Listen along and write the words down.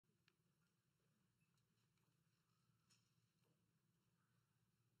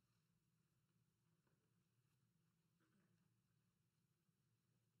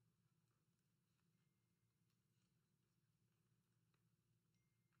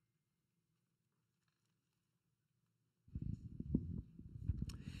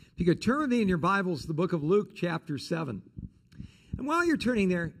you could turn with me in your Bibles to the book of Luke, chapter 7. And while you're turning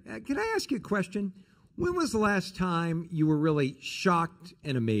there, can I ask you a question? When was the last time you were really shocked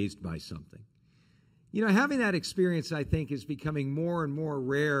and amazed by something? You know, having that experience, I think, is becoming more and more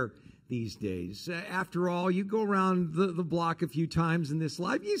rare these days. After all, you go around the block a few times in this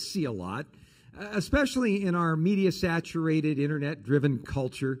life, you see a lot, especially in our media-saturated, internet-driven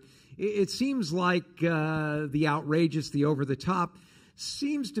culture. It seems like the outrageous, the over-the-top,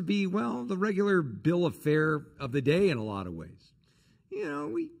 seems to be, well, the regular bill of fare of the day in a lot of ways. You know,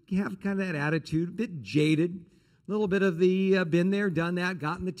 we have kind of that attitude, a bit jaded, a little bit of the been there, done that,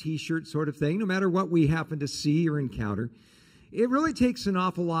 gotten the T-shirt sort of thing, no matter what we happen to see or encounter. It really takes an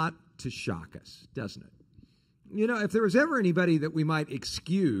awful lot to shock us, doesn't it? You know, if there was ever anybody that we might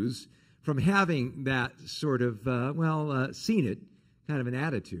excuse from having that sort of, seen it, kind of an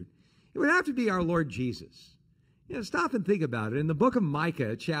attitude, it would have to be our Lord Jesus. You know, stop and think about it. In the book of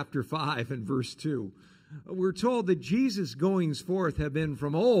Micah, chapter 5 and verse 2, we're told that Jesus' goings forth have been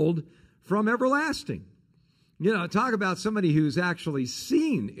from old, from everlasting. You know, talk about somebody who's actually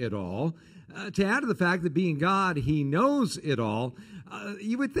seen it all. To add to the fact that being God, he knows it all,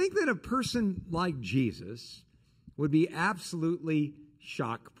 you would think that a person like Jesus would be absolutely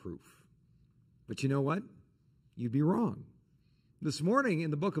shock-proof. But you know what? You'd be wrong. This morning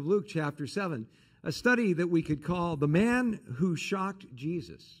in the book of Luke, chapter 7, a study that we could call The Man Who Shocked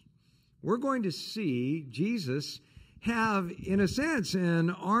Jesus. We're going to see Jesus have, in a sense,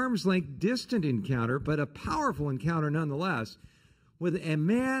 an arm's-length distant encounter, but a powerful encounter nonetheless, with a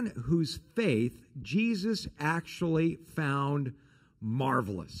man whose faith Jesus actually found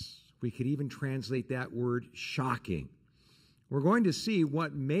marvelous. We could even translate that word shocking. We're going to see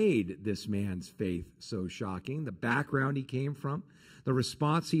what made this man's faith so shocking, the background he came from, the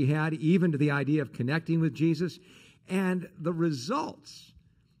response he had even to the idea of connecting with Jesus, and the results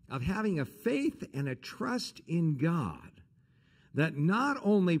of having a faith and a trust in God that not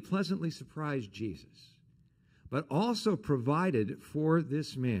only pleasantly surprised Jesus, but also provided for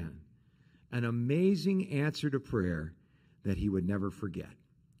this man an amazing answer to prayer that he would never forget.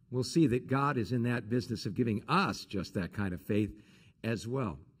 We'll see that God is in that business of giving us just that kind of faith as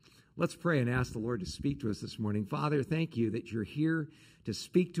well. Let's pray and ask the Lord to speak to us this morning. Father, thank you that you're here to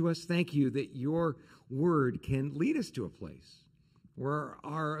speak to us. Thank you that your word can lead us to a place where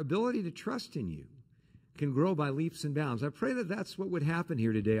our ability to trust in you can grow by leaps and bounds. I pray that that's what would happen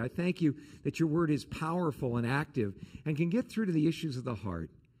here today. I thank you that your word is powerful and active and can get through to the issues of the heart.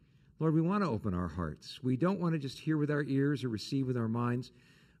 Lord, we want to open our hearts. We don't want to just hear with our ears or receive with our minds.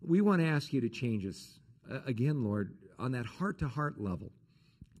 We want to ask you to change us again, Lord, on that heart-to-heart level.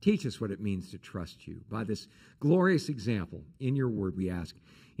 Teach us what it means to trust you by this glorious example in your word, we ask.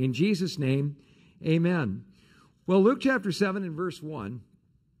 In Jesus' name, amen. Well, Luke chapter 7 and verse 1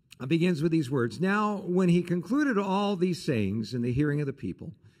 begins with these words. Now, when he concluded all these sayings in the hearing of the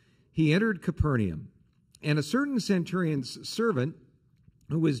people, he entered Capernaum, and a certain centurion's servant,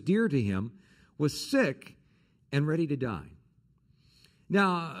 who was dear to him, was sick and ready to die.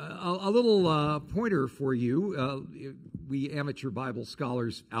 Now, a little pointer for you, we amateur Bible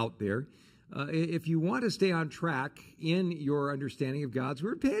scholars out there. If you want to stay on track in your understanding of God's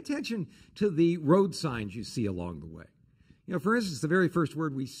Word, pay attention to the road signs you see along the way. You know, for instance, the very first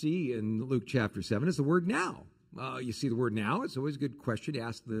word we see in Luke chapter 7 is the word now. You see the word now. It's always a good question to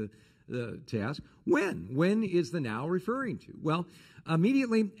ask When? When is the now referring to? Well,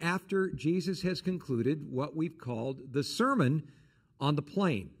 immediately after Jesus has concluded what we've called the Sermon on the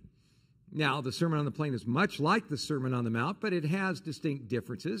Plain. Now, the Sermon on the Plain is much like the Sermon on the Mount, but it has distinct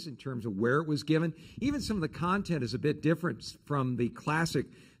differences in terms of where it was given. Even some of the content is a bit different from the classic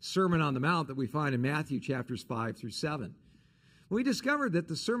Sermon on the Mount that we find in Matthew chapters 5 through 7. We discovered that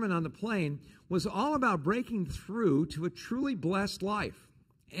the Sermon on the Plain was all about breaking through to a truly blessed life.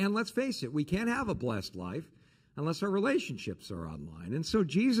 And let's face it, we can't have a blessed life unless our relationships are online. And so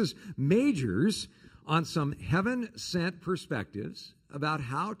Jesus majors on some heaven-sent perspectives about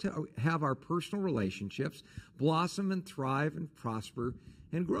how to have our personal relationships blossom and thrive and prosper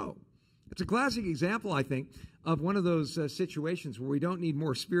and grow. It's a classic example, I think, of one of those situations where we don't need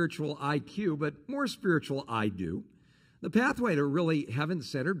more spiritual IQ, but more spiritual I do. The pathway to really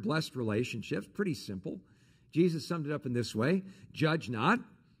heaven-centered, blessed relationships, pretty simple. Jesus summed it up in this way: judge not,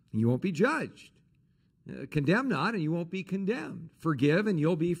 and you won't be judged. Condemn not, and you won't be condemned. Forgive, and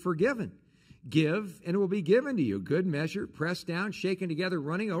you'll be forgiven. Give, and it will be given to you. Good measure, pressed down, shaken together,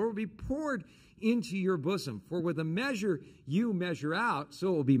 running over, will be poured into your bosom. For with the measure you measure out, so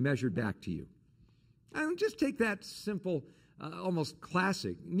it will be measured back to you. I don't just take that simple, almost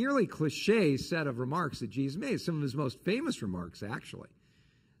classic, nearly cliche set of remarks that Jesus made, some of his most famous remarks, actually.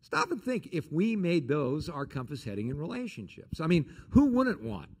 Stop and think if we made those our compass heading in relationships. I mean, who wouldn't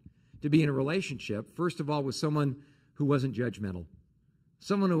want to be in a relationship, first of all, with someone who wasn't judgmental,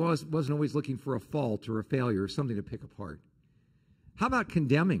 someone who wasn't always looking for a fault or a failure or something to pick apart? How about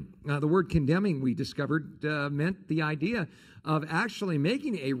condemning? The word condemning, we discovered, meant the idea of actually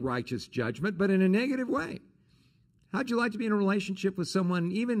making a righteous judgment, but in a negative way. How'd you like to be in a relationship with someone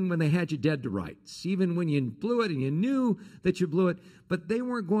even when they had you dead to rights, even when you blew it and you knew that you blew it, but they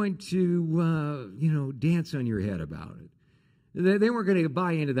weren't going to, dance on your head about it? They weren't going to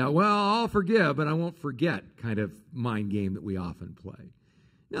buy into that, well, I'll forgive, but I won't forget kind of mind game that we often play.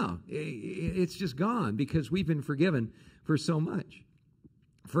 No, it's just gone because we've been forgiven for so much.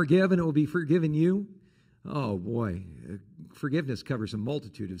 Forgive and it will be forgiven you. Oh, boy. Forgiveness covers a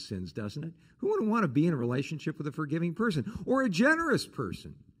multitude of sins, doesn't it? Who wouldn't want to be in a relationship with a forgiving person or a generous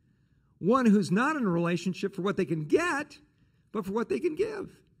person? One who's not in a relationship for what they can get, but for what they can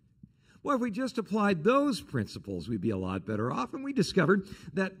give. Well, if we just applied those principles, we'd be a lot better off. And we discovered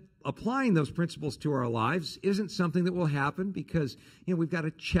that applying those principles to our lives isn't something that will happen because, we've got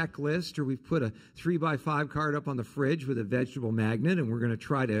a checklist or we've put a 3x5 card up on the fridge with a vegetable magnet and we're going to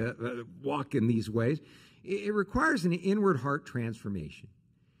try to walk in these ways. It requires an inward heart transformation.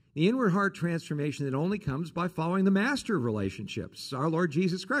 The inward heart transformation that only comes by following the master of relationships. Our Lord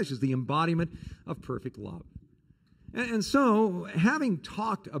Jesus Christ is the embodiment of perfect love. And so, having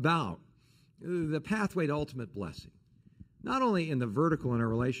talked about the pathway to ultimate blessing, not only in the vertical in our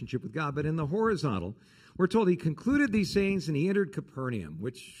relationship with God, but in the horizontal, we're told he concluded these sayings and he entered Capernaum,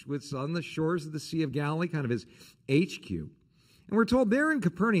 which was on the shores of the Sea of Galilee, kind of his HQ. And we're told there in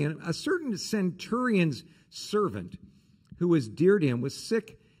Capernaum, a certain centurion's servant who was dear to him was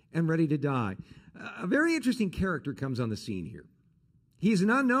sick and ready to die. A very interesting character comes on the scene here. He's an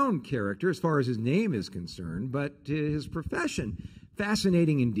unknown character as far as his name is concerned, but his profession,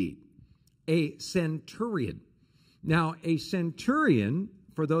 fascinating indeed. A centurion. Now, a centurion,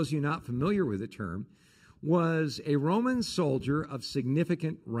 for those of you not familiar with the term, was a Roman soldier of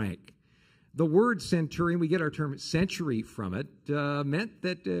significant rank. The word centurion, we get our term century from it, meant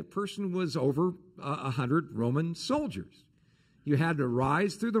that a person was over 100 Roman soldiers. You had to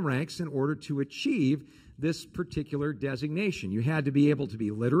rise through the ranks in order to achieve this particular designation. You had to be able to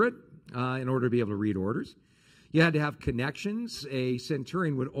be literate in order to be able to read orders. You had to have connections. A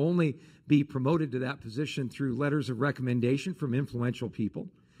centurion would only be promoted to that position through letters of recommendation from influential people.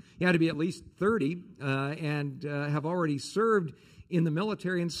 You had to be at least 30 and have already served in the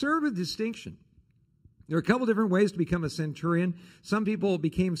military and served with distinction. There are a couple different ways to become a centurion. Some people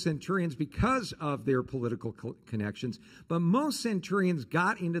became centurions because of their political connections, but most centurions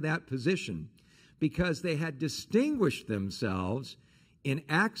got into that position because they had distinguished themselves in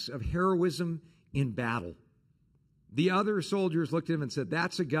acts of heroism in battle. The other soldiers looked at him and said,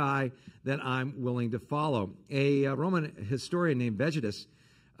 that's a guy that I'm willing to follow. A Roman historian named Vegetus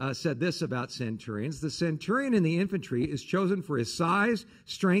said this about centurions. The centurion in the infantry is chosen for his size,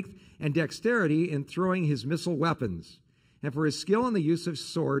 strength, and dexterity in throwing his missile weapons, and for his skill in the use of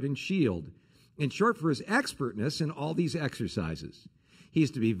sword and shield. In short, for his expertness in all these exercises. He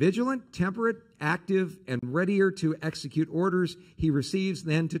is to be vigilant, temperate, active, and readier to execute orders he receives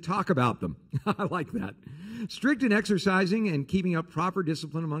than to talk about them. I like that. Strict in exercising and keeping up proper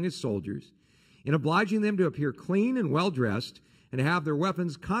discipline among his soldiers, in obliging them to appear clean and well-dressed, and to have their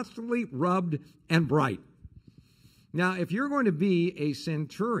weapons constantly rubbed and bright. Now, if you're going to be a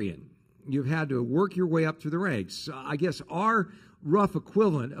centurion, you've had to work your way up through the ranks. I guess our rough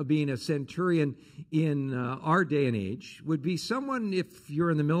equivalent of being a centurion in our day and age would be someone, if you're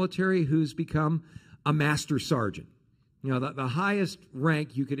in the military, who's become a master sergeant. The highest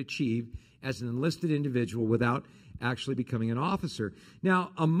rank you could achieve as an enlisted individual without actually becoming an officer.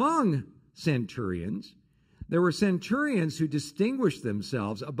 Now, among centurions, there were centurions who distinguished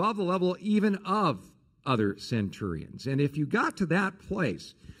themselves above the level even of other centurions. And if you got to that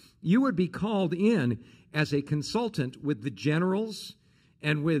place, you would be called in as a consultant with the generals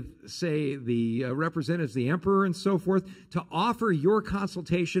and with, say, the representatives, the emperor and so forth, to offer your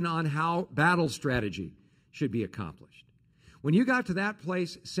consultation on how battle strategy should be accomplished. When you got to that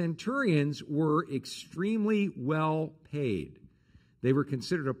place, centurions were extremely well paid. They were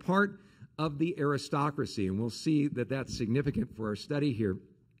considered a part of the aristocracy, and we'll see that that's significant for our study here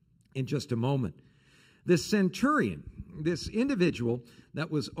in just a moment. This centurion, this individual that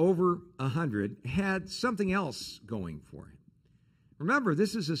was over 100, had something else going for him. Remember,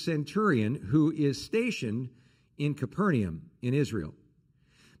 this is a centurion who is stationed in Capernaum in Israel.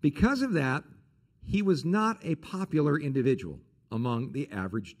 Because of that, he was not a popular individual among the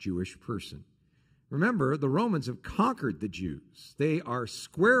average Jewish person. Remember, the Romans have conquered the Jews. They are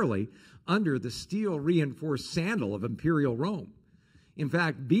squarely under the steel-reinforced sandal of imperial Rome. In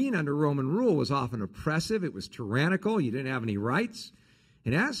fact, being under Roman rule was often oppressive. It was tyrannical. You didn't have any rights.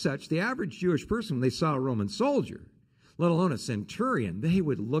 And as such, the average Jewish person, when they saw a Roman soldier, let alone a centurion, they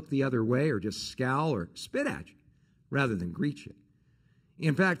would look the other way or just scowl or spit at you rather than greet you.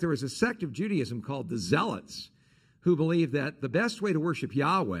 In fact, there was a sect of Judaism called the Zealots who believed that the best way to worship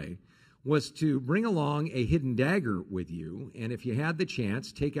Yahweh was to bring along a hidden dagger with you, and if you had the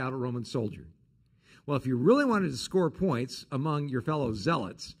chance, take out a Roman soldier. Well, if you really wanted to score points among your fellow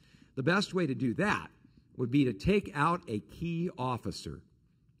zealots, the best way to do that would be to take out a key officer.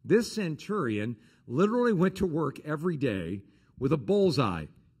 This centurion literally went to work every day with a bullseye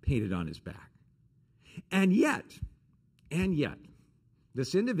painted on his back. And yet,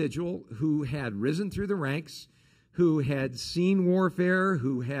 this individual who had risen through the ranks, who had seen warfare,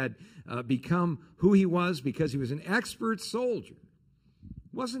 who had become who he was because he was an expert soldier,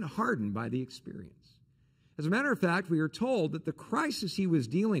 wasn't hardened by the experience. As a matter of fact, we are told that the crisis he was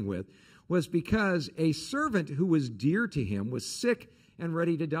dealing with was because a servant who was dear to him was sick and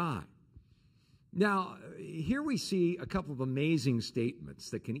ready to die. Now, here we see a couple of amazing statements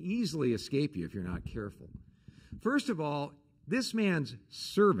that can easily escape you if you're not careful. First of all, this man's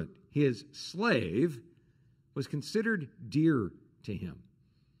servant, his slave, was considered dear to him.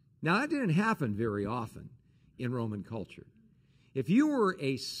 Now, that didn't happen very often in Roman culture. If you were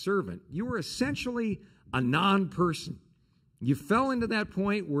a servant, you were essentially a non-person. You fell into that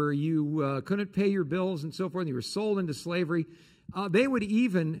point where you couldn't pay your bills and so forth, and you were sold into slavery. They would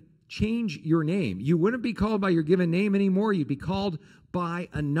even change your name. You wouldn't be called by your given name anymore. You'd be called by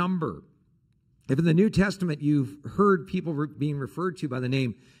a number. If in the New Testament you've heard people being referred to by the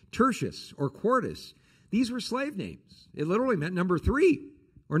name Tertius or Quartus, these were slave names. It literally meant number 3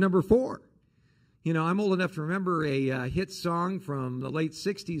 or number 4. You know, I'm old enough to remember a hit song from the late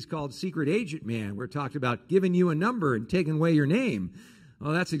 60s called Secret Agent Man, where it talked about giving you a number and taking away your name.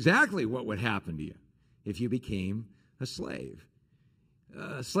 Well, that's exactly what would happen to you if you became a slave.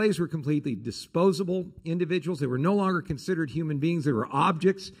 Slaves were completely disposable individuals. They were no longer considered human beings. They were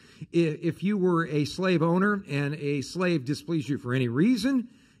objects. If you were a slave owner and a slave displeased you for any reason,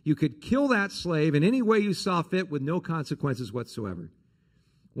 you could kill that slave in any way you saw fit with no consequences whatsoever.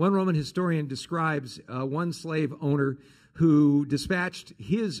 One Roman historian describes one slave owner who dispatched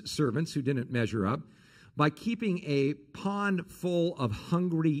his servants who didn't measure up by keeping a pond full of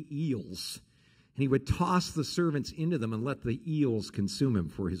hungry eels. And he would toss the servants into them and let the eels consume him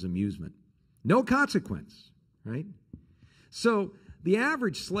for his amusement. No consequence, right? So the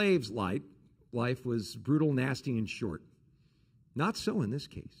average slave's life was brutal, nasty, and short. Not so in this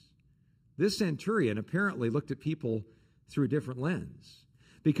case. This centurion apparently looked at people through a different lens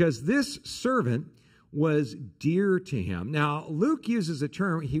because this servant was dear to him. Now, Luke uses a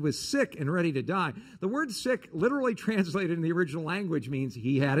term, he was sick and ready to die. The word sick, literally translated in the original language, means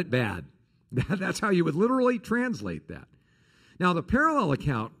he had it bad. That's how you would literally translate that. Now, the parallel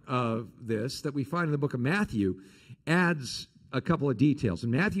account of this that we find in the book of Matthew adds a couple of details.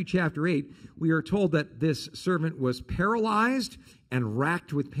 In Matthew chapter 8, we are told that this servant was paralyzed and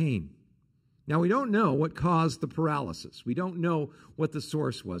racked with pain. Now, we don't know what caused the paralysis. We don't know what the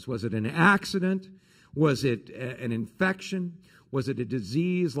source was. Was it an accident? Was it an infection? Was it a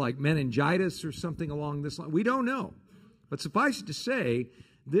disease like meningitis or something along this line? We don't know. But suffice it to say,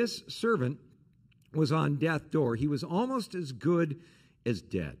 this servant was on death's door. He was almost as good as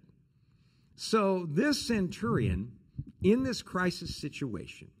dead. So this centurion, in this crisis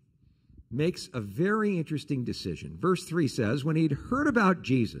situation, makes a very interesting decision. Verse 3 says, when he'd heard about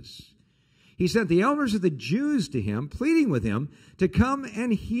Jesus, he sent the elders of the Jews to him, pleading with him to come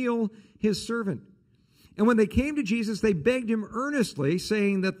and heal his servant. And when they came to Jesus, they begged him earnestly,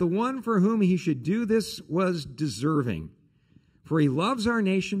 saying that the one for whom he should do this was deserving. For he loves our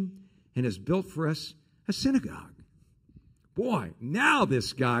nation and has built for us a synagogue. Boy, now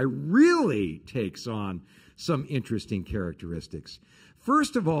this guy really takes on some interesting characteristics.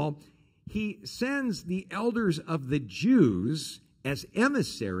 First of all, he sends the elders of the Jews as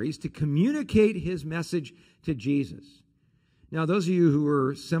emissaries to communicate his message to Jesus. Now, those of you who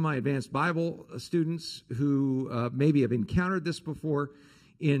are semi-advanced Bible students who maybe have encountered this before,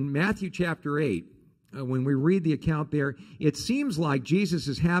 in Matthew chapter 8, when we read the account there, it seems like Jesus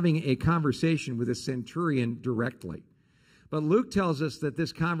is having a conversation with a centurion directly. But Luke tells us that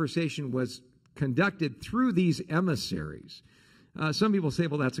this conversation was conducted through these emissaries. Some people say,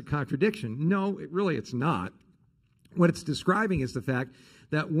 well, that's a contradiction. No, it's not. What it's describing is the fact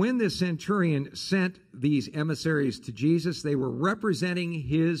that when this centurion sent these emissaries to Jesus, they were representing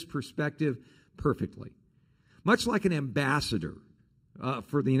his perspective perfectly. Much like an ambassador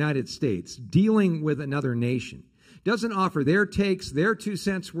for the United States dealing with another nation. Doesn't offer their takes, their 2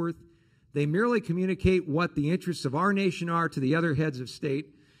 cents worth. They merely communicate what the interests of our nation are to the other heads of state.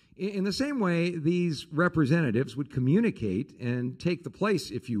 In the same way, these representatives would communicate and take the place,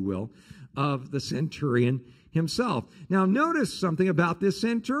 if you will, of the centurion himself. Now, notice something about this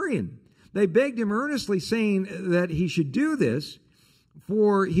centurion. They begged him earnestly, saying that he should do this,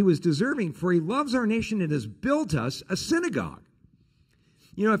 for he was deserving, for he loves our nation and has built us a synagogue.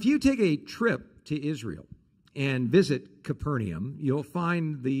 You know, if you take a trip to Israel and visit Capernaum, you'll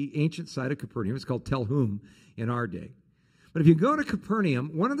find the ancient site of Capernaum. It's called Tel Hum in our day. But if you go to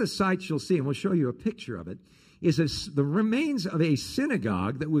Capernaum, one of the sites you'll see, and we'll show you a picture of it, is the remains of a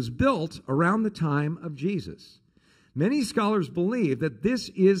synagogue that was built around the time of Jesus. Many scholars believe that this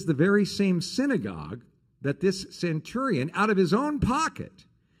is the very same synagogue that this centurion, out of his own pocket,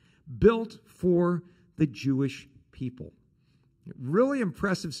 built for the Jewish people. Really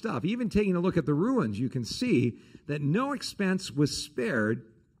impressive stuff. Even taking a look at the ruins, you can see that no expense was spared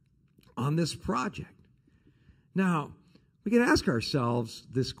on this project. Now, we can ask ourselves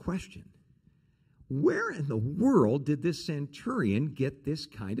this question. Where in the world did this centurion get this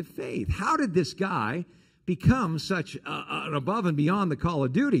kind of faith? How did this guy become such an above and beyond the call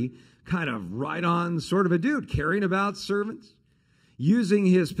of duty kind of right-on sort of a dude, caring about servants, using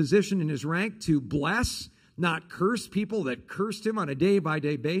his position and his rank to bless, not curse people that cursed him on a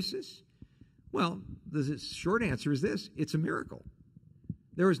day-by-day basis? Well, the short answer is this. It's a miracle.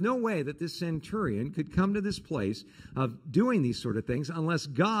 There is no way that this centurion could come to this place of doing these sort of things unless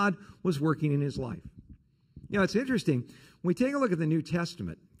God was working in his life. You know, it's interesting. When we take a look at the New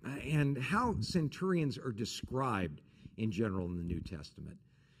Testament and how centurions are described in general in the New Testament,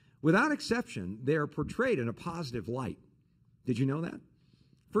 without exception, they are portrayed in a positive light. Did you know that?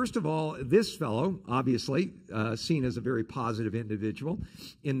 First of all, this fellow, obviously, seen as a very positive individual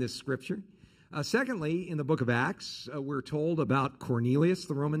in this scripture. Secondly, in the book of Acts, we're told about Cornelius,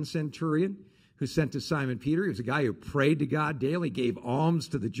 the Roman centurion, who sent to Simon Peter. He was a guy who prayed to God daily, gave alms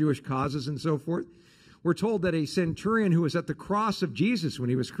to the Jewish causes and so forth. We're told that a centurion who was at the cross of Jesus when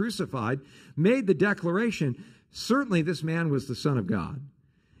he was crucified made the declaration, certainly this man was the Son of God.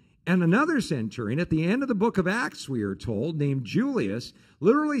 And another centurion, at the end of the book of Acts, we are told, named Julius,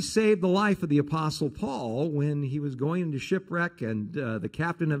 literally saved the life of the Apostle Paul when he was going into shipwreck, and the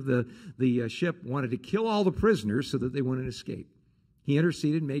captain of the ship wanted to kill all the prisoners so that they wouldn't escape. He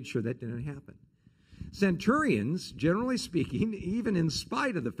interceded and made sure that didn't happen. Centurions, generally speaking, even in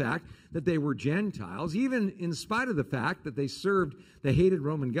spite of the fact that they were Gentiles, even in spite of the fact that they served the hated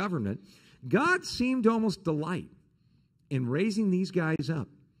Roman government, God seemed to almost delight in raising these guys up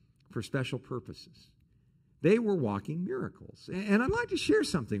for special purposes. They were walking miracles. And I'd like to share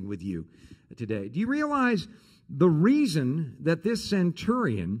something with you today. Do you realize the reason that this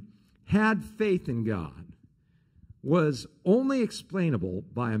centurion had faith in God was only explainable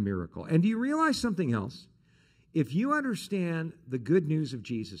by a miracle? And do you realize something else? If you understand the good news of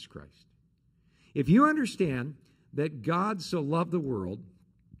Jesus Christ, if you understand that God so loved the world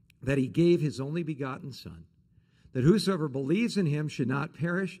that he gave his only begotten Son, that whosoever believes in him should not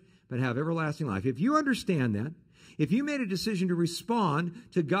perish but have everlasting life. If you understand that, if you made a decision to respond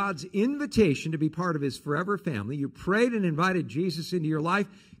to God's invitation to be part of his forever family, you prayed and invited Jesus into your life,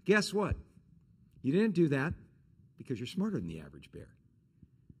 guess what? You didn't do that because you're smarter than the average bear.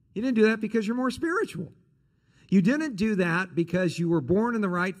 You didn't do that because you're more spiritual. You didn't do that because you were born in the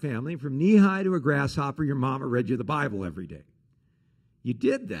right family. From knee-high to a grasshopper, your mama read you the Bible every day. You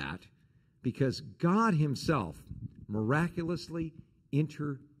did that because God himself miraculously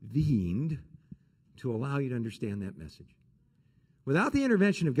intervened to allow you to understand that message. Without the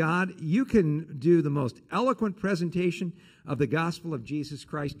intervention of God, you can do the most eloquent presentation of the gospel of Jesus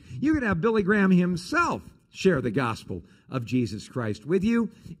Christ. You can have Billy Graham himself share the gospel of Jesus Christ with you,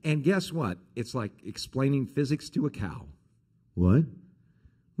 and guess what? It's like explaining physics to a cow. What?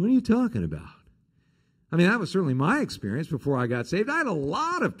 What are you talking about? I mean, that was certainly my experience before I got saved. I had a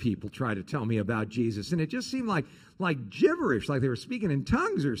lot of people try to tell me about Jesus, and it just seemed like gibberish, like they were speaking in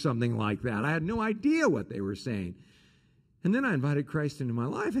tongues or something like that. I had no idea what they were saying. And then I invited Christ into my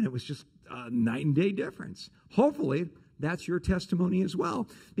life, and it was just a night and day difference. Hopefully, that's your testimony as well.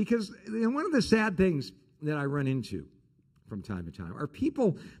 Because one of the sad things that I run into from time to time are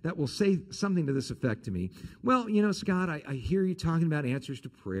people that will say something to this effect to me. Well, you know, Scott, I hear you talking about answers to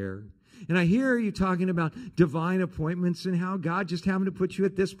prayer. And I hear you talking about divine appointments and how God just happened to put you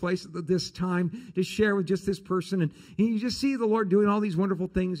at this place at this time to share with just this person. And you just see the Lord doing all these wonderful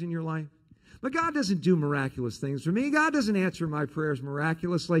things in your life. But God doesn't do miraculous things for me. God doesn't answer my prayers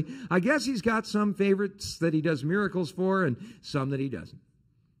miraculously. I guess he's got some favorites that he does miracles for and some that he doesn't.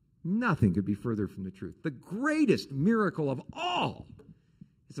 Nothing could be further from the truth. The greatest miracle of all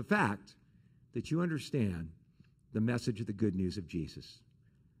is the fact that you understand the message of the good news of Jesus.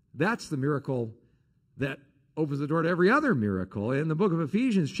 That's the miracle that opens the door to every other miracle. In the book of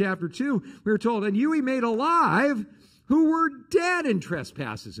Ephesians chapter 2, we are told, and you he made alive who were dead in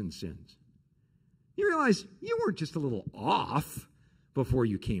trespasses and sins. You realize you weren't just a little off before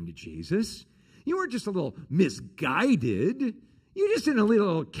you came to Jesus. You weren't just a little misguided. You just did a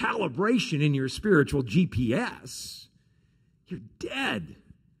little calibration in your spiritual GPS. You're dead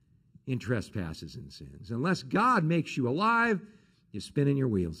in trespasses and sins. Unless God makes you alive, you spin in your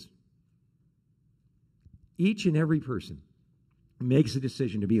wheels. Each and every person who makes a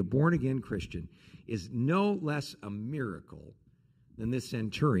decision to be a born-again Christian is no less a miracle than this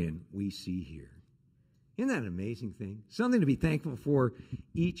centurion we see here. Isn't that an amazing thing? Something to be thankful for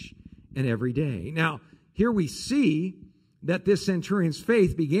each and every day. Now, here we see that this centurion's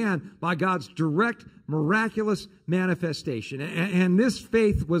faith began by God's direct, miraculous manifestation. And this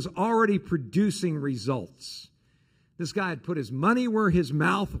faith was already producing results. This guy had put his money where his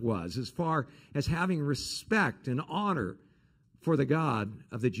mouth was as far as having respect and honor for the God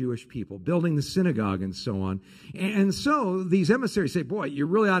of the Jewish people, building the synagogue and so on. And so these emissaries say, boy, you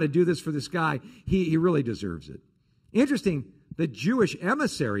really ought to do this for this guy. He really deserves it. Interesting, the Jewish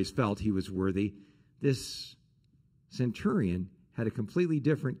emissaries felt he was worthy. This centurion had a completely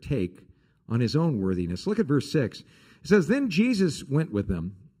different take on his own worthiness. Look at verse 6. It says, then Jesus went with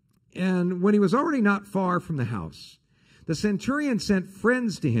them, and when he was already not far from the house, the centurion sent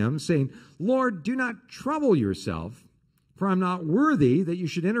friends to him, saying, Lord, do not trouble yourself, for I'm not worthy that you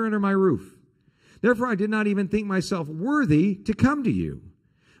should enter under my roof. Therefore I did not even think myself worthy to come to you.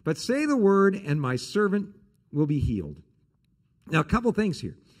 But say the word, and my servant will be healed. Now, a couple things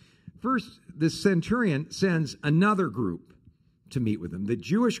here. First, the centurion sends another group to meet with him. The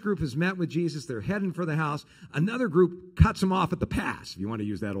Jewish group has met with Jesus. They're heading for the house. Another group cuts him off at the pass, if you want to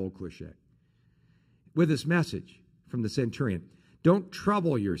use that old cliche, with this message from the centurion. Don't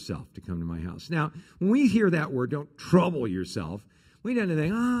trouble yourself to come to my house. Now, when we hear that word, don't trouble yourself, we tend to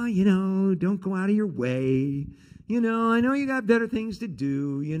think, don't go out of your way. I know you got better things to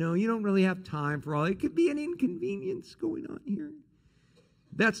do. You don't really have time for all. It could be an inconvenience going on here.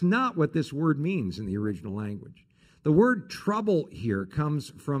 That's not what this word means in the original language. The word trouble here comes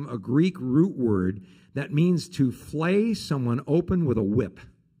from a Greek root word that means to flay someone open with a whip.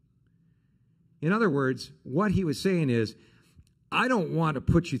 In other words, what he was saying is, I don't want to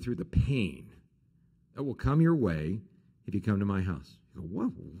put you through the pain that will come your way if you come to my house. You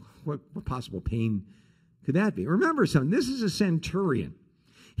go, what possible pain could that be? Remember something, this is a centurion.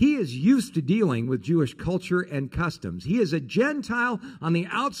 He is used to dealing with Jewish culture and customs. He is a Gentile on the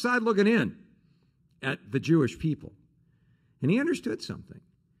outside looking in at the Jewish people. And he understood something.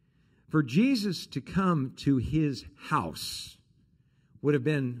 For Jesus to come to his house would have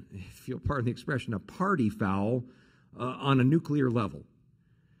been, if you'll pardon the expression, a party foul on a nuclear level.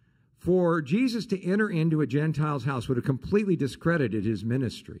 For Jesus to enter into a Gentile's house would have completely discredited his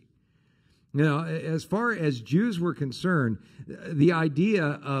ministry. Now, as far as Jews were concerned, the idea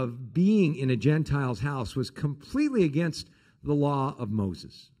of being in a Gentile's house was completely against the law of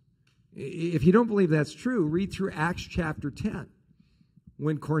Moses. If you don't believe that's true, read through Acts chapter 10.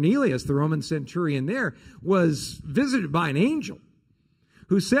 When Cornelius, the Roman centurion there, was visited by an angel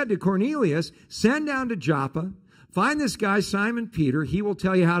who said to Cornelius, send down to Joppa, find this guy Simon Peter, he will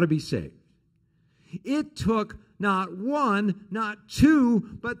tell you how to be saved. It took not one, not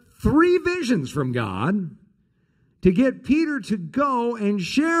two, but 3 visions from God to get Peter to go and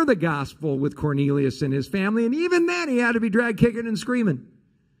share the gospel with Cornelius and his family. And even then, he had to be dragged kicking and screaming.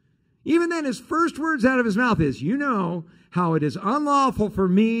 Even then, his first words out of his mouth is, you know how it is unlawful for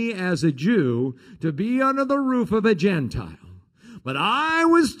me as a Jew to be under the roof of a Gentile. But I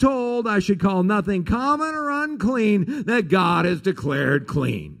was told I should call nothing common or unclean that God has declared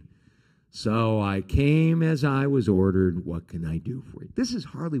clean. So I came as I was ordered. What can I do for you? This is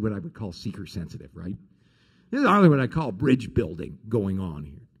hardly what I would call seeker-sensitive, right? This is hardly what I call bridge building going on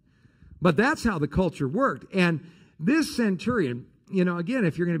here. But that's how the culture worked. And this centurion, again,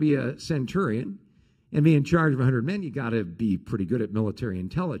 if you're going to be a centurion and be in charge of 100 men, you got to be pretty good at military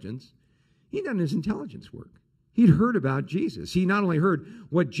intelligence. He'd done his intelligence work. He'd heard about Jesus. He not only heard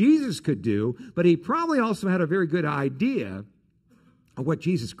what Jesus could do, but he probably also had a very good idea of what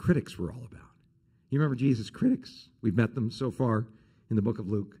Jesus' critics were all about. You remember Jesus' critics? We've met them so far in the book of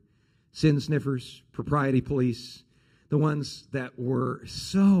Luke. Sin sniffers, propriety police, the ones that were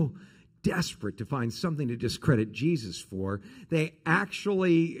so desperate to find something to discredit Jesus for. They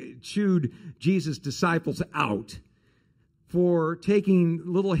actually chewed Jesus' disciples out for taking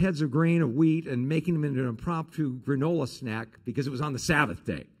little heads of grain of wheat and making them into an impromptu granola snack because it was on the Sabbath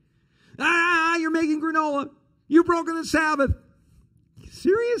day. You're making granola. You've broken the Sabbath.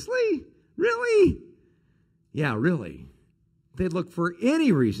 Seriously? Really? Yeah, really. They'd look for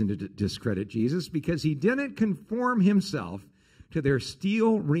any reason to discredit Jesus because he didn't conform himself to their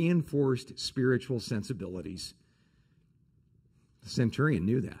steel-reinforced spiritual sensibilities. The centurion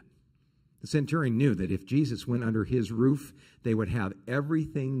knew that. The centurion knew that if Jesus went under his roof, they would have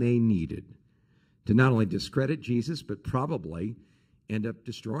everything they needed to not only discredit Jesus, but probably end up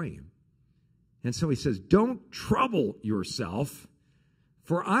destroying him. And so he says, don't trouble yourself,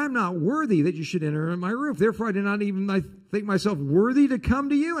 for I am not worthy that you should enter my roof. Therefore, I do not even think myself worthy to come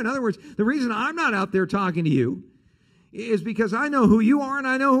to you. In other words, the reason I'm not out there talking to you is because I know who you are and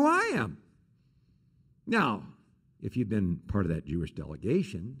I know who I am. Now, if you'd been part of that Jewish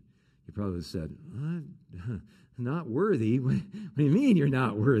delegation, you probably would have said, I'm not worthy? What do you mean you're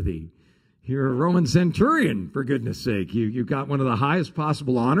not worthy? You're a Roman centurion, for goodness sake. You got one of the highest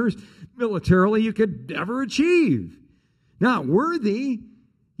possible honors militarily you could ever achieve. Not worthy?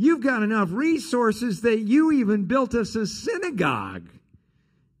 You've got enough resources that you even built us a synagogue.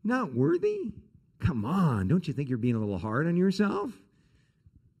 Not worthy? Come on, don't you think you're being a little hard on yourself?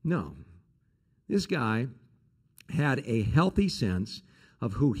 No. This guy had a healthy sense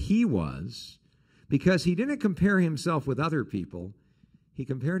of who he was because he didn't compare himself with other people. He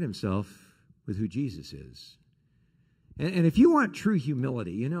compared himself with who Jesus is. And if you want true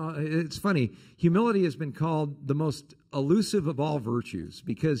humility, you know, it's funny. Humility has been called the most elusive of all virtues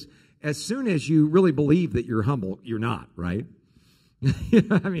because as soon as you really believe that you're humble, you're not, right?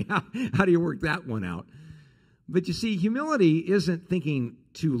 I mean, how do you work that one out? But you see, humility isn't thinking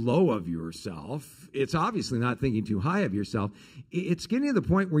too low of yourself. It's obviously not thinking too high of yourself. It's getting to the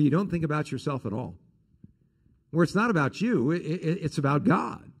point where you don't think about yourself at all, where it's not about you, it's about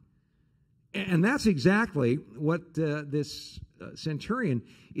God. And that's exactly what this centurion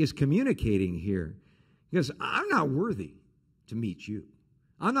is communicating here. Because I'm not worthy to meet you.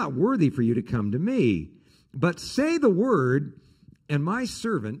 I'm not worthy for you to come to me. But say the word, and my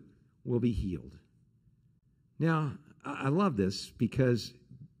servant will be healed. Now, I love this because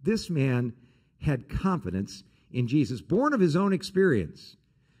this man had confidence in Jesus, born of his own experience.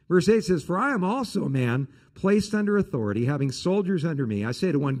 Verse 8 says, for I am also a man placed under authority, having soldiers under me. I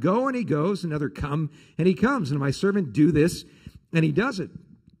say to one, go, and he goes, another, come, and he comes. And my servant, do this, and he does it.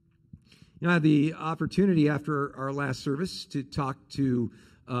 You know, I had the opportunity after our last service to talk to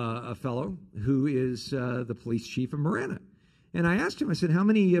a fellow who is the police chief of Marana. And I asked him, I said, how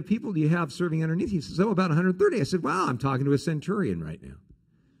many people do you have serving underneath you? He says, about 130. I said, wow, I'm talking to a centurion right now.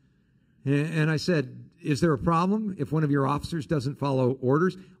 And I said, is there a problem if one of your officers doesn't follow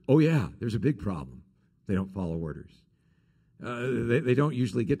orders? Oh, yeah, there's a big problem. They don't follow orders. They don't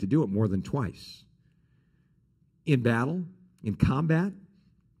usually get to do it more than twice. In battle, in combat,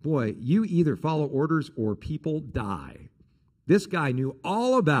 boy, you either follow orders or people die. This guy knew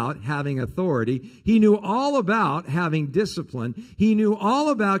all about having authority. He knew all about having discipline. He knew all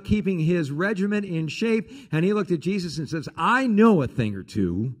about keeping his regiment in shape. And he looked at Jesus and says, I know a thing or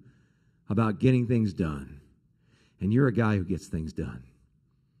two about getting things done. And you're a guy who gets things done.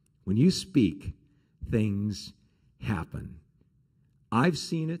 When you speak, things happen. I've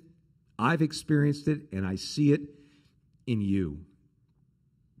seen it, I've experienced it, and I see it in you.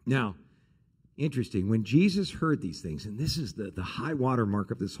 Now, interesting, when Jesus heard these things, and this is the high water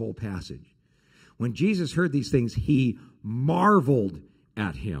mark of this whole passage, when Jesus heard these things, he marveled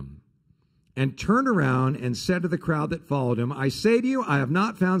at him and turned around and said to the crowd that followed him, I say to you, I have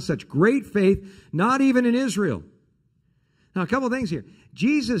not found such great faith, not even in Israel. Now, a couple of things here.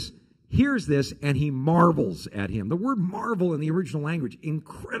 Jesus hears this and he marvels at him. The word marvel in the original language,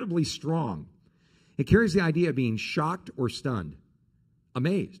 incredibly strong. It carries the idea of being shocked or stunned,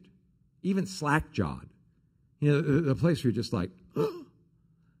 amazed, even slack-jawed. You know, the place where you're just like, oh,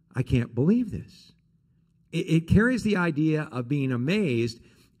 I can't believe this. It carries the idea of being amazed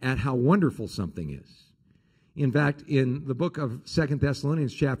at how wonderful something is. In fact, in the book of 2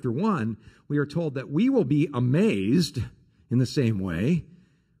 Thessalonians chapter 1, we are told that we will be amazed in the same way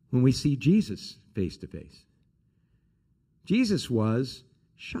when we see Jesus face to face. Jesus was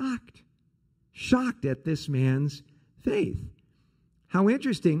shocked at this man's faith. How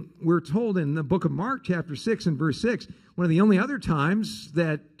interesting, we're told in the book of Mark chapter 6 and verse 6, one of the only other times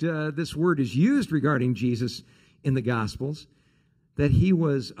that this word is used regarding Jesus in the Gospels, that he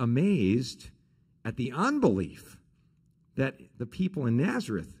was amazed at the unbelief that the people in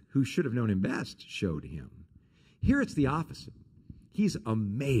Nazareth who should have known him best, showed him. Here it's the opposite. He's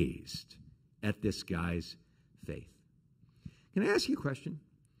amazed at this guy's faith. Can I ask you a question?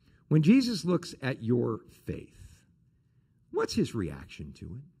 When Jesus looks at your faith, what's his reaction to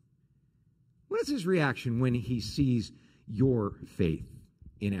it? What is his reaction when he sees your faith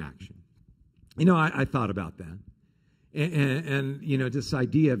in action? You know, I thought about that. And, you know, this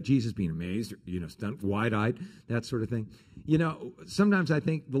idea of Jesus being amazed, or, you know, stunned, wide-eyed, that sort of thing. You know, sometimes I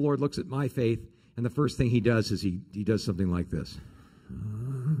think the Lord looks at my faith, and the first thing he does is he does something like this.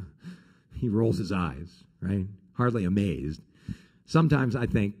 He rolls his eyes, right? Hardly amazed. Sometimes I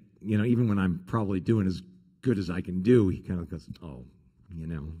think, you know, even when I'm probably doing as good as I can do, he kind of goes, oh, you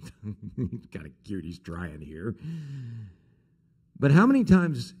know, he's kind of cute, he's trying here. But how many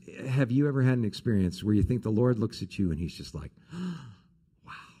times have you ever had an experience where you think the Lord looks at you and he's just like,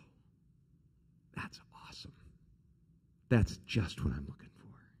 wow, that's awesome. That's just what I'm looking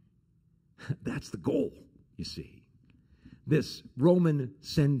for. That's the goal, you see. This Roman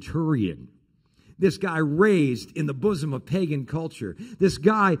centurion, this guy raised in the bosom of pagan culture, this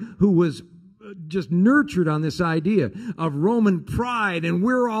guy who was just nurtured on this idea of Roman pride, and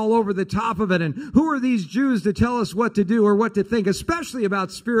we're all over the top of it, and who are these Jews to tell us what to do or what to think, especially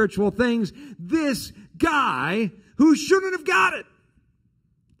about spiritual things? This guy who shouldn't have got it.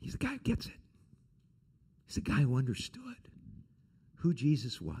 He's the guy who gets it. He's the guy who understood who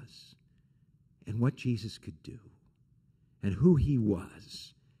Jesus was and what Jesus could do and who he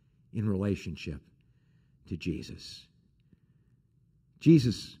was in relationship to Jesus.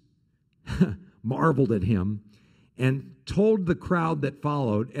 Jesus marveled at him and told the crowd that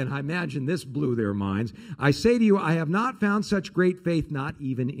followed, and I imagine this blew their minds, I say to you, I have not found such great faith, not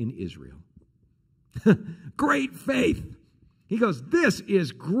even in Israel. Great faith. He goes, this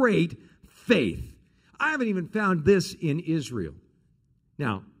is great faith. I haven't even found this in Israel.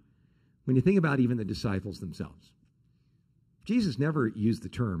 Now, when you think about even the disciples themselves, Jesus never used the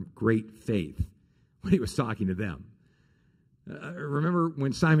term great faith when he was talking to them. Remember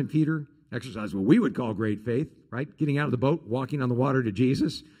when Simon Peter exercised what we would call great faith, right? Getting out of the boat, walking on the water to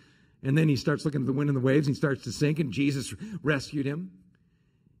Jesus. And then he starts looking at the wind and the waves, and he starts to sink, and Jesus rescued him.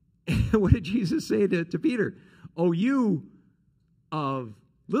 And what did Jesus say to Peter? Oh, you of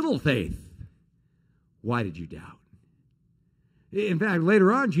little faith, why did you doubt? In fact,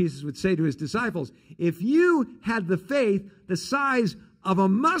 later on, Jesus would say to his disciples, if you had the faith the size of a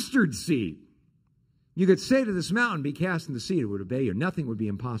mustard seed, you could say to this mountain, be cast in the sea, it would obey you. Nothing would be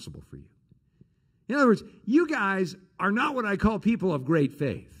impossible for you. In other words, you guys are not what I call people of great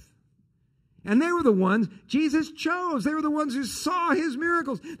faith. And they were the ones Jesus chose. They were the ones who saw his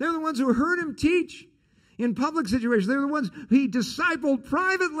miracles. They were the ones who heard him teach in public situations. They were the ones he discipled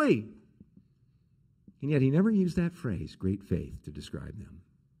privately. And yet he never used that phrase, great faith, to describe them.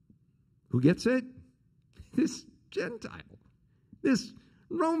 Who gets it? This Gentile. This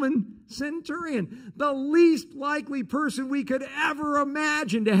Roman centurion, the least likely person we could ever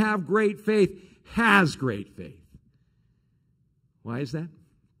imagine to have great faith, has great faith. Why is that?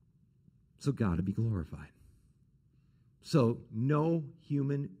 So God would be glorified. So no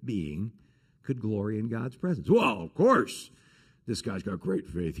human being could glory in God's presence. Well, of course, this guy's got great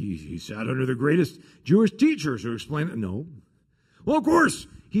faith. He sat under the greatest Jewish teachers who explained it. No. Well, of course,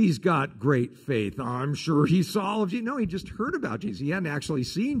 he's got great faith. I'm sure he saw all of Jesus. No, he just heard about Jesus. He hadn't actually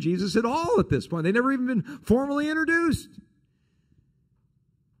seen Jesus at all at this point. They'd never even been formally introduced.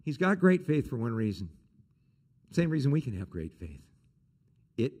 He's got great faith for one reason. Same reason we can have great faith.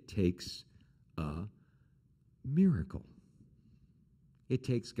 It takes a miracle. It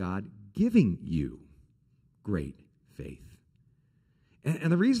takes God giving you great faith.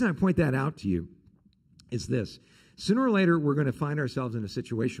 And the reason I point that out to you is this. Sooner or later, we're going to find ourselves in a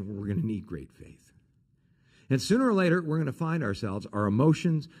situation where we're going to need great faith. And sooner or later, we're going to find ourselves, our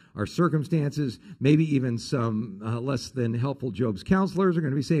emotions, our circumstances, maybe even some less than helpful Job's counselors are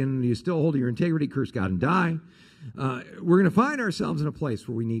going to be saying, you still hold to your integrity, curse God and die. We're going to find ourselves in a place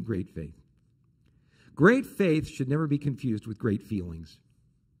where we need great faith. Great faith should never be confused with great feelings.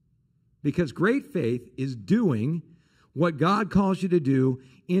 Because great faith is doing what God calls you to do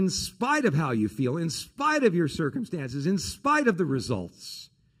in spite of how you feel, in spite of your circumstances, in spite of the results.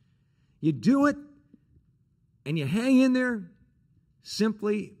 You do it and you hang in there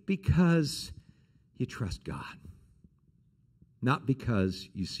simply because you trust God, not because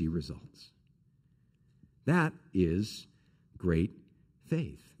you see results. That is great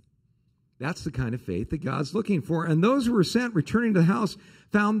faith. That's the kind of faith that God's looking for. And those who were sent, returning to the house,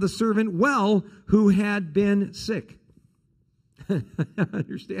 found the servant well who had been sick.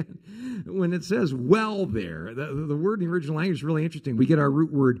 Understand? When it says well there, the word in the original language is really interesting. We get our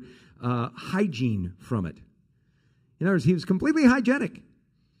root word hygiene from it. In other words, he was completely hygienic.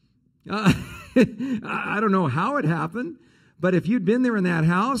 I don't know how it happened, but if you'd been there in that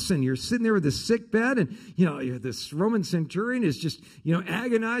house and you're sitting there with this sick bed and, this Roman centurion is just,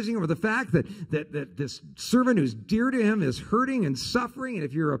 agonizing over the fact that this servant who's dear to him is hurting and suffering. And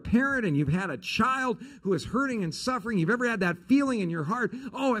if you're a parent and you've had a child who is hurting and suffering, you've ever had that feeling in your heart,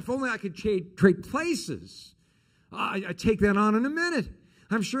 oh, if only I could trade places. I'd take that on in a minute.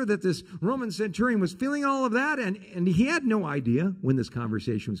 I'm sure that this Roman centurion was feeling all of that, and he had no idea when this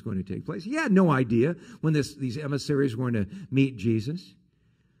conversation was going to take place. He had no idea when these emissaries were going to meet Jesus.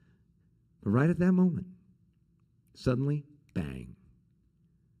 But right at that moment, suddenly, bang,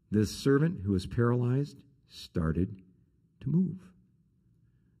 this servant who was paralyzed started to move.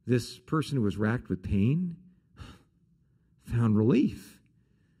 This person who was racked with pain found relief.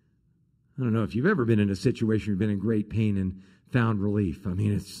 I don't know if you've ever been in a situation where you've been in great pain and found relief. I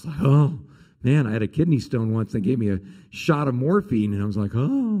mean, it's just like, oh, man, I had a kidney stone once. They gave me a shot of morphine, and I was like,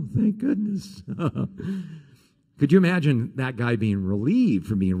 oh, thank goodness. Could you imagine that guy being relieved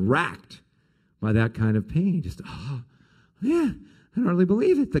from being racked by that kind of pain? Just, oh, man, I don't really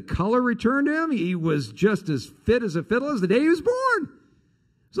believe it. The color returned to him. He was just as fit as a fiddle as the day he was born.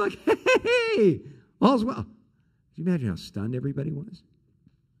 It's like, hey, all's well. Could you imagine how stunned everybody was?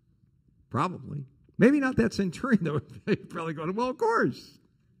 Probably. Maybe not that centurion, though. They're probably going, well, of course.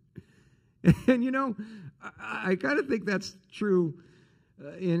 And, I kind of think that's true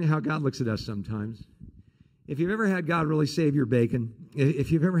in how God looks at us sometimes. If you've ever had God really save your bacon,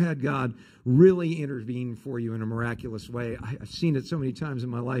 if you've ever had God really intervene for you in a miraculous way, I've seen it so many times in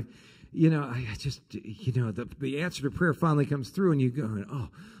my life. I just, the answer to prayer finally comes through, and you go, oh,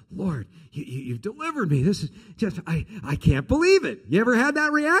 Lord, you've delivered me. This is just, I can't believe it. You ever had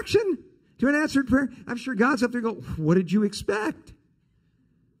that reaction to an answered prayer? I'm sure God's up there going, what did you expect?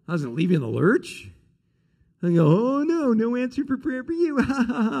 I wasn't leave you in the lurch. I go, oh, no answer for prayer for you.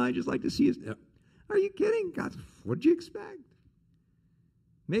 I just like to see you. Are you kidding? God, what did you expect?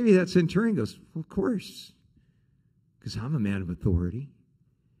 Maybe that centurion goes, well, of course, because I'm a man of authority,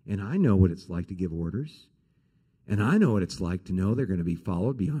 and I know what it's like to give orders, and I know what it's like to know they're going to be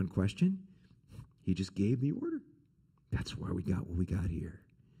followed beyond question. He just gave the order. That's why we got what we got here.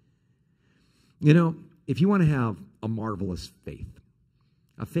 If you want to have a marvelous faith,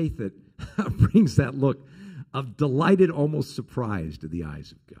 a faith that brings that look of delighted, almost surprise to the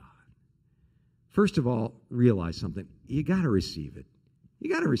eyes of God, first of all, realize something. You got to receive it.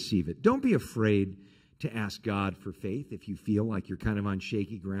 You got to receive it. Don't be afraid to ask God for faith if you feel like you're kind of on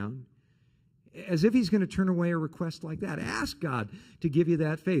shaky ground, as if he's going to turn away a request like that. Ask God to give you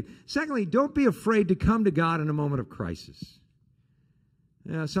that faith. Secondly, don't be afraid to come to God in a moment of crisis.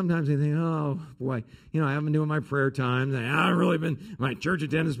 Sometimes I think, oh, boy, I haven't been doing my prayer time. My church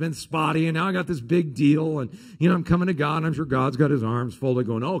attendance has been spotty, and now I got this big deal, and, I'm coming to God, and I'm sure God's got his arms folded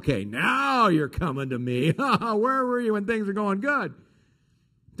going, okay, now you're coming to me. Where were you when things are going good?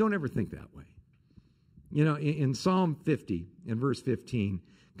 Don't ever think that way. In Psalm 50, in verse 15,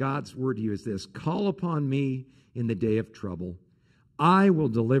 God's word to you is this: call upon me in the day of trouble. I will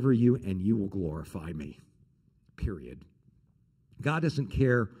deliver you, and you will glorify me. Period. God doesn't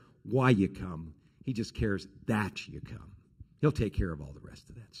care why you come. He just cares that you come. He'll take care of all the rest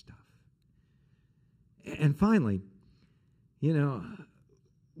of that stuff. And finally,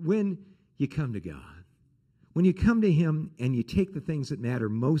 when you come to God, when you come to him and you take the things that matter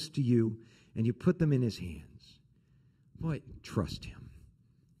most to you and you put them in his hands, boy, trust him.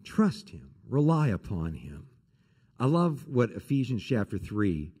 Trust him. Rely upon him. I love what Ephesians chapter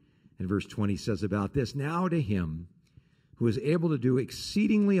 3 and verse 20 says about this. Now to him who is able to do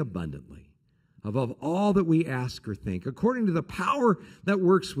exceedingly abundantly above all that we ask or think, according to the power that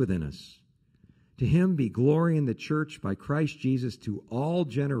works within us. To him be glory in the church by Christ Jesus to all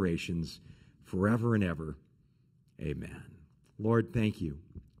generations, forever and ever. Amen. Lord, thank you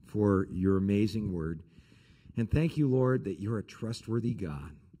for your amazing word. And thank you, Lord, that you're a trustworthy God.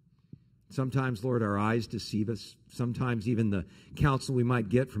 Sometimes, Lord, our eyes deceive us. Sometimes even the counsel we might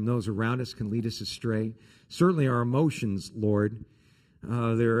get from those around us can lead us astray. Certainly our emotions, Lord,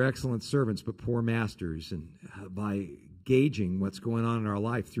 they're excellent servants but poor masters. And by gauging what's going on in our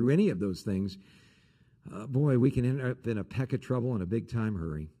life through any of those things, boy, we can end up in a peck of trouble in a big-time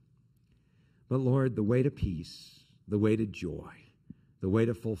hurry. But, Lord, the way to peace, the way to joy, the way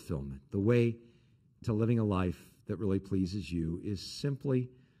to fulfillment, the way to living a life that really pleases you is simply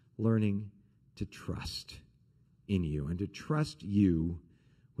learning to trust in you and to trust you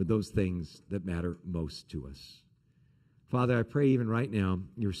with those things that matter most to us. Father, I pray even right now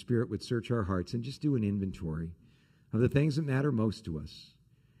your Spirit would search our hearts and just do an inventory of the things that matter most to us,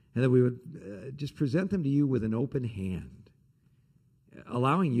 and that we would just present them to you with an open hand,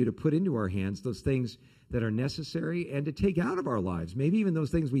 allowing you to put into our hands those things that are necessary and to take out of our lives, maybe even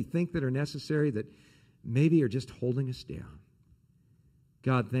those things we think that are necessary that maybe are just holding us down.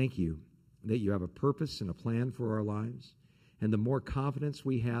 God, thank you that you have a purpose and a plan for our lives. And the more confidence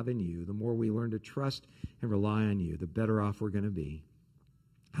we have in you, the more we learn to trust and rely on you, the better off we're going to be.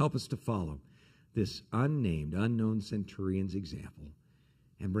 Help us to follow this unnamed, unknown centurion's example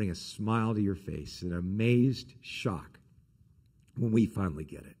and bring a smile to your face, an amazed shock when we finally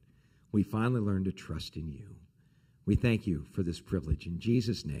get it. We finally learn to trust in you. We thank you for this privilege. In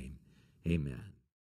Jesus' name, amen.